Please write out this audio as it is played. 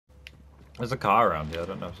There's a car around here, I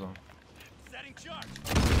don't know if so. Setting charge.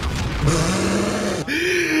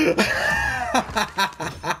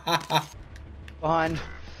 Behind.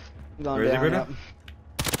 I'm going Where is he, down, Britta? yep.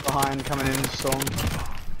 Behind, coming in, storm.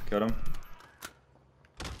 Got him.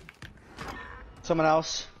 Someone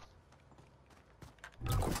else.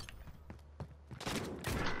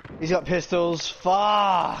 He's got pistols.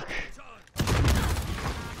 Fuck!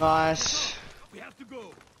 Nice. We have to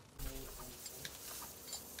go.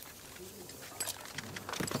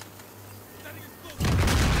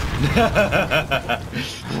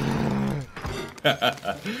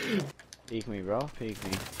 Peek me, bro. Peek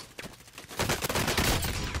me.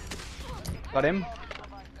 Got him.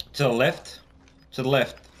 To the left. To the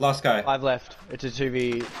left. Last guy. 5 left. It's a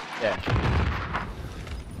 2v. Yeah.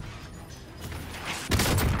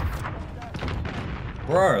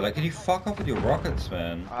 Bro, like, can you fuck off with your rockets,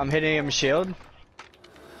 man? I'm hitting him shield.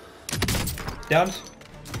 Down.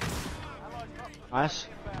 Nice.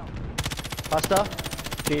 Cluster.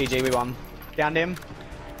 GG, we won. Downed him.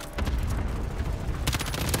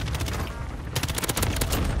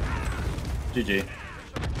 GG.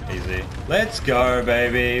 Easy. Let's go,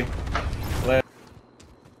 baby. Let's.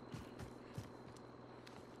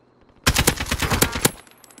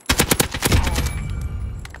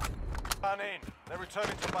 In. They're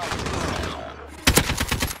returning to base.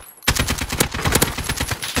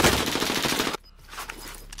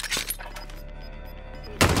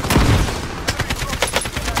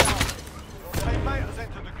 Teammate has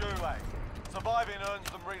entered the gulag. Surviving earns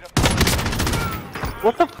them redeployment.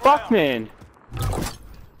 What the fuck, man?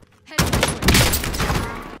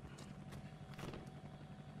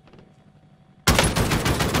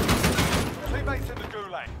 Teammates in the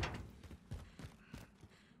gulag.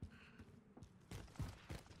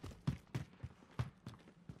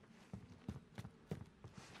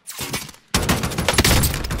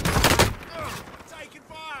 Taking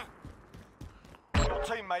fire. Your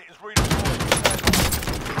teammate is redeployed.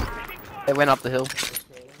 It went up the hill.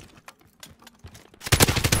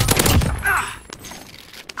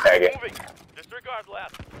 Moving. Disregard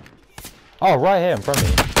left. Oh, right here in front of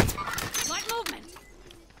me. Light movement.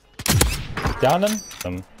 Down them.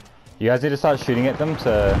 You guys need to start shooting at them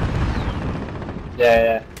to...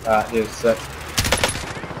 Yeah. Alright, you're sick.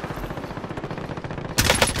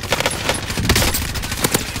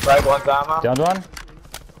 Break one's armor. Downed one.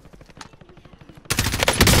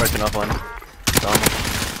 Broken up one.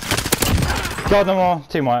 Got them all.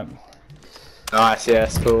 Team white. Nice, yeah,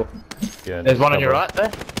 that's cool. Good. There's one on your right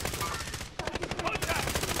there.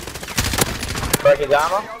 Break his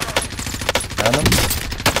armor. Down them.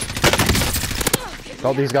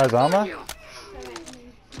 Got these guys' armor.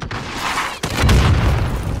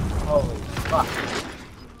 Holy fuck.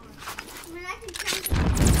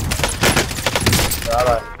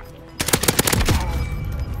 Righto.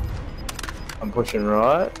 I'm pushing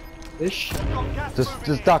right. Ish.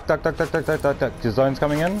 Just duck. The zone's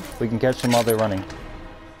coming in. We can catch them while they're running.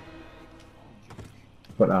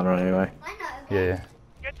 Put that on anyway. Yeah.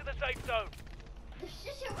 Get to the safe zone.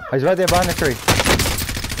 He's right there behind the tree.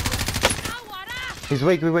 He's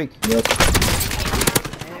weak, weak. Yep.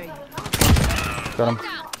 Got him.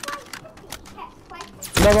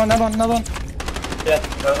 Another one. Yeah,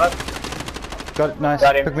 Got it, nice.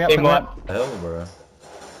 got him. Pick me Team up. Hell, bro.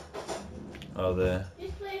 Oh, there.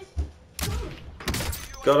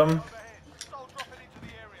 Got him. Hostile dropping into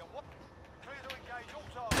the area. What? Clear to engage all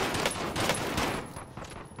targets.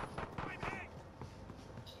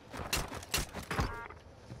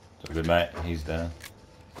 So good, mate. He's down.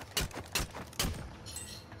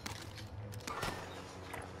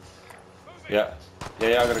 Yeah,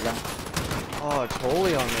 I gotta go. Oh, it's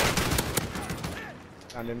holy on me.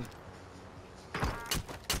 Found him.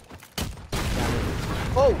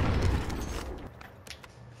 Oh!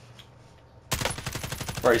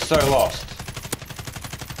 Bro, he's so lost.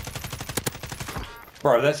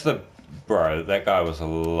 Bro, that guy was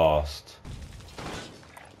lost.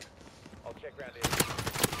 I'll check round here.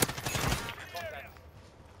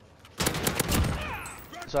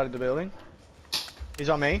 Inside the building. He's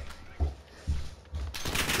on me.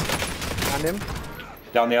 Found him.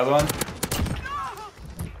 Down the other one.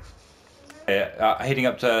 Yeah, heading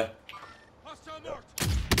up to...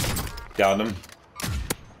 Down him.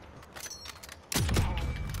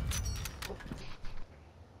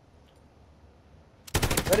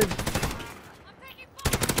 Let him.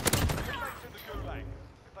 Teammates in the gulag.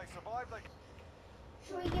 If they survive, they...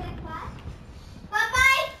 Should we get a class?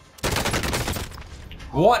 Bye-bye!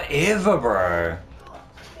 Whatever, bro.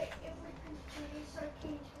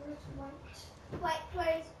 White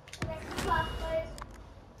plays, next class plays.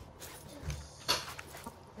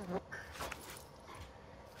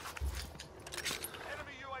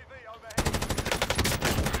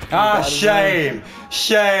 Ah, shame!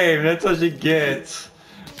 Shame! That's what you get.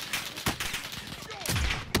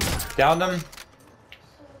 Down them.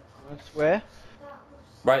 That's where?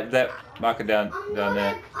 Right, that marker down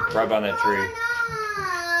there. Right behind that tree.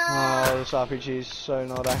 Oh, this RPG is so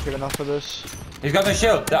not accurate enough for this. He's got no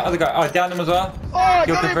shield. That other guy. Oh, down him as well. Oh,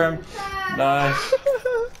 Kill got him. confirmed. Nice.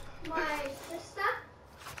 My sister.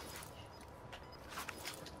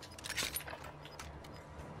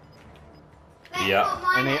 Yeah.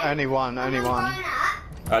 Only one.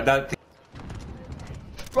 That.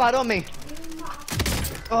 Right on me.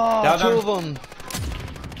 Oh, Down two him. of them.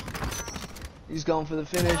 He's going for the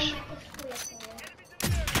finish.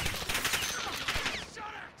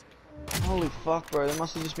 Holy fuck, bro. They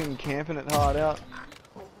must have just been camping it hard out.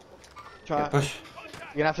 Yeah, push.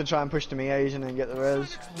 You're gonna have to try and push to me, Asian, and get the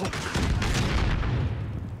res.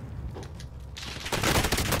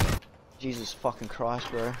 Jesus fucking Christ,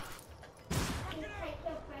 bro.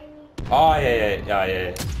 Oh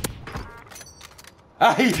yeah.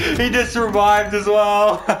 Ah, he just revived as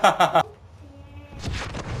well.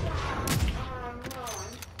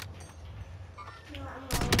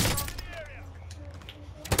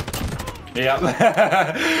 Yep.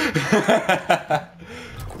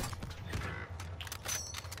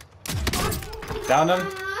 Down him.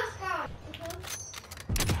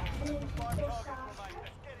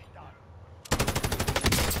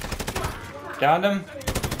 Down him.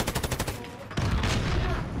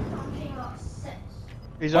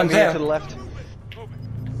 He's One's over here there. to the left.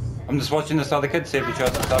 I'm just watching this other kid see if he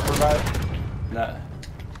tries to stop revive. No.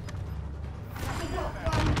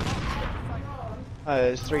 Oh,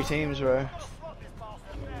 there's 3 teams, bro.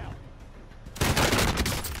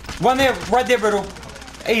 One there, right there, Brittle.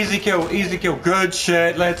 Easy kill, easy kill. Good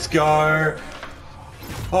shit, let's go.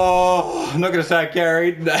 Oh, I'm not gonna say I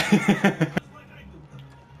carried.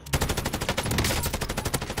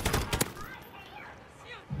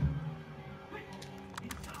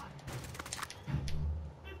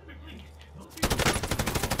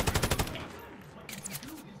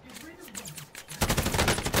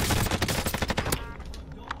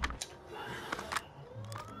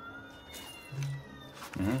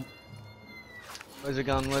 Where's the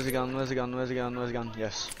gun? Where's the gun? Where's the gun? Where's the gun? Where's the gun?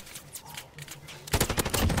 Yes.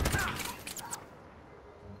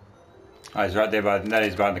 Oh, he's right there by, no,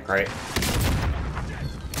 he's behind the crate.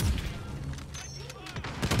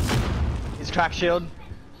 He's crack shield.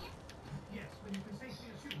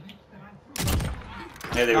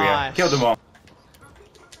 Yeah, there Nice. we go. Killed them all.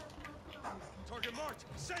 Target marked.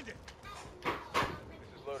 Send it.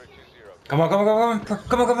 Come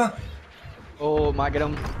on. Oh, might get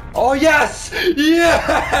him. Oh, yes!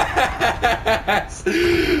 Yes!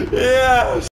 Yes!